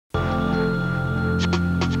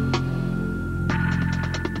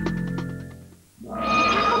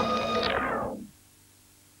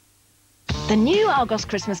The new Argos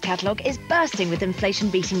Christmas catalogue is bursting with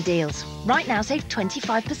inflation-beating deals. Right now, save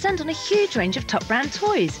 25% on a huge range of top-brand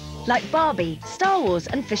toys, like Barbie, Star Wars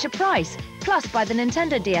and Fisher-Price. Plus, buy the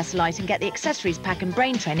Nintendo DS Lite and get the accessories pack and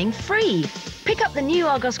brain training free. Pick up the new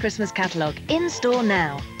Argos Christmas catalogue in-store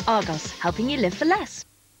now. Argos, helping you live for less.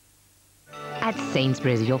 At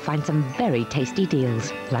Sainsbury's, you'll find some very tasty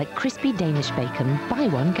deals, like crispy Danish bacon, buy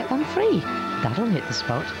one, get one free. That'll hit the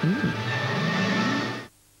spot.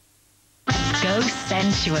 Go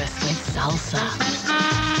sensuous with salsa.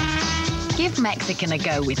 Give Mexican a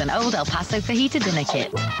go with an Old El Paso fajita dinner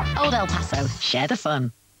kit. Old El Paso, share the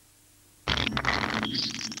fun.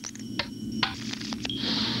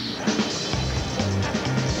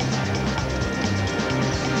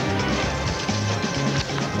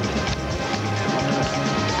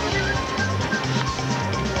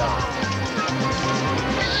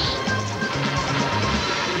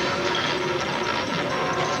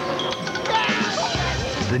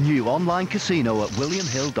 The new online casino at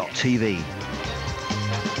williamhill.tv.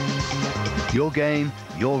 Your game,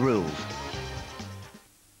 your rules.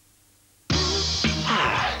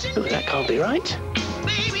 Oh, that can't be right.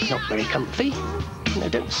 Not very comfy. No,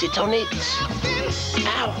 don't sit on it.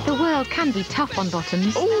 Ow! The world can be tough on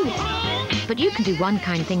bottoms. Ooh. But you can do one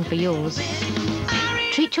kind thing for yours.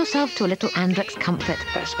 Treat yourself to a little Andrex comfort.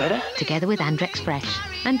 That's better. Together with Andrex Fresh.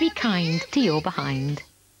 And be kind to your behind.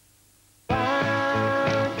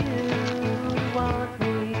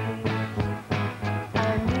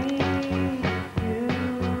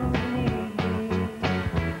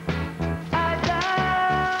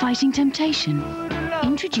 Fighting temptation?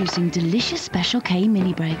 Introducing delicious Special K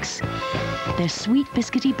mini breaks. They're sweet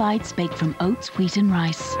biscuity bites baked from oats, wheat and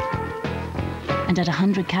rice. And at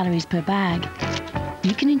 100 calories per bag,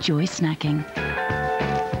 you can enjoy snacking.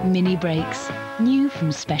 Mini breaks, new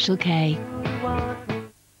from Special K.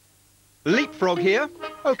 Leapfrog here.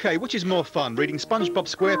 OK, which is more fun, reading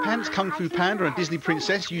SpongeBob SquarePants, Kung Fu Panda and Disney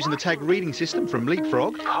Princess using the tag reading system from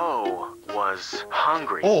Leapfrog? Poe was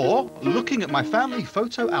hungry. Or looking at my family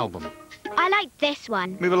photo album? I like this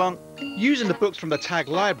one. Move along. Using the books from the tag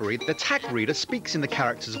library, the tag reader speaks in the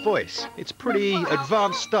character's voice. It's pretty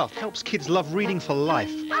advanced stuff. Helps kids love reading for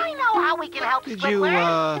life. I know how we can help Did you,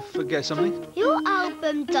 forget something? Your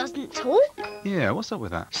album doesn't talk. Yeah, what's up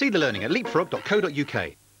with that? See the learning at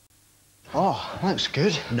leapfrog.co.uk. Oh, looks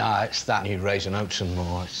good. No, it's that new raisin oats and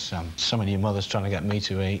more. It's some of your mother's trying to get me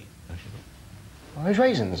to eat. Oh, there's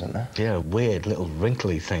raisins, isn't there? Yeah, weird little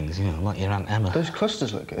wrinkly things, you know, like your Aunt Emma. Those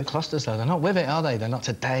clusters look good. Clusters, though, they're not with it, are they? They're not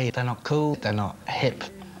today, they're not cool, they're not hip.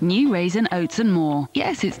 New raisin oats and more.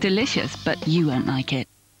 Yes, it's delicious, but you won't like it.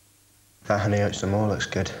 That honey oats and more looks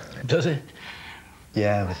good. Does it?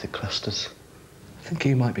 Yeah, with the clusters. I think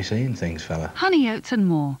you might be seeing things, fella. Honey oats and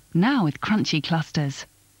more, now with crunchy clusters.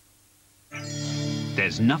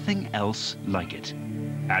 There's nothing else like it.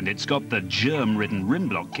 And it's got the germ-ridden rim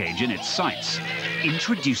block cage in its sights.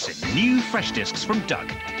 Introducing new fresh discs from Doug.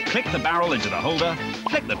 Click the barrel into the holder,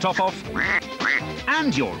 click the top off,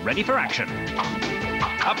 and you're ready for action.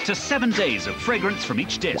 Up to 7 days of fragrance from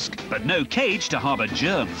each disc, but no cage to harbour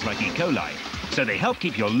germs like E. coli. So they help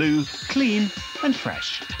keep your loo clean and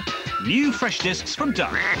fresh. New fresh discs from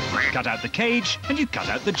Doug. Cut out the cage and you cut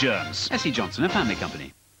out the germs. S.E. Johnson and Family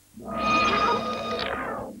Company.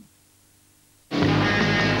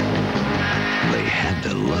 They had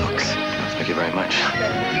the looks. Thank you very much.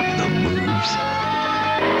 The moves.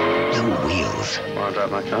 The wheels. Want to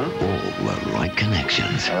drive my car? All the right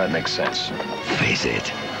connections. Well, that makes sense. Face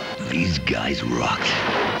it, these guys rocked.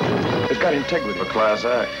 They've got integrity for Class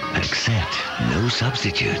A. Except no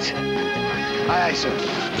substitutes. Aye, aye, sir.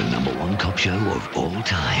 The #1 cop show of all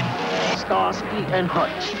time. Starsky and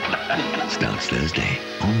Hutch. Starts Thursday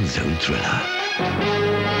on Zone Thriller.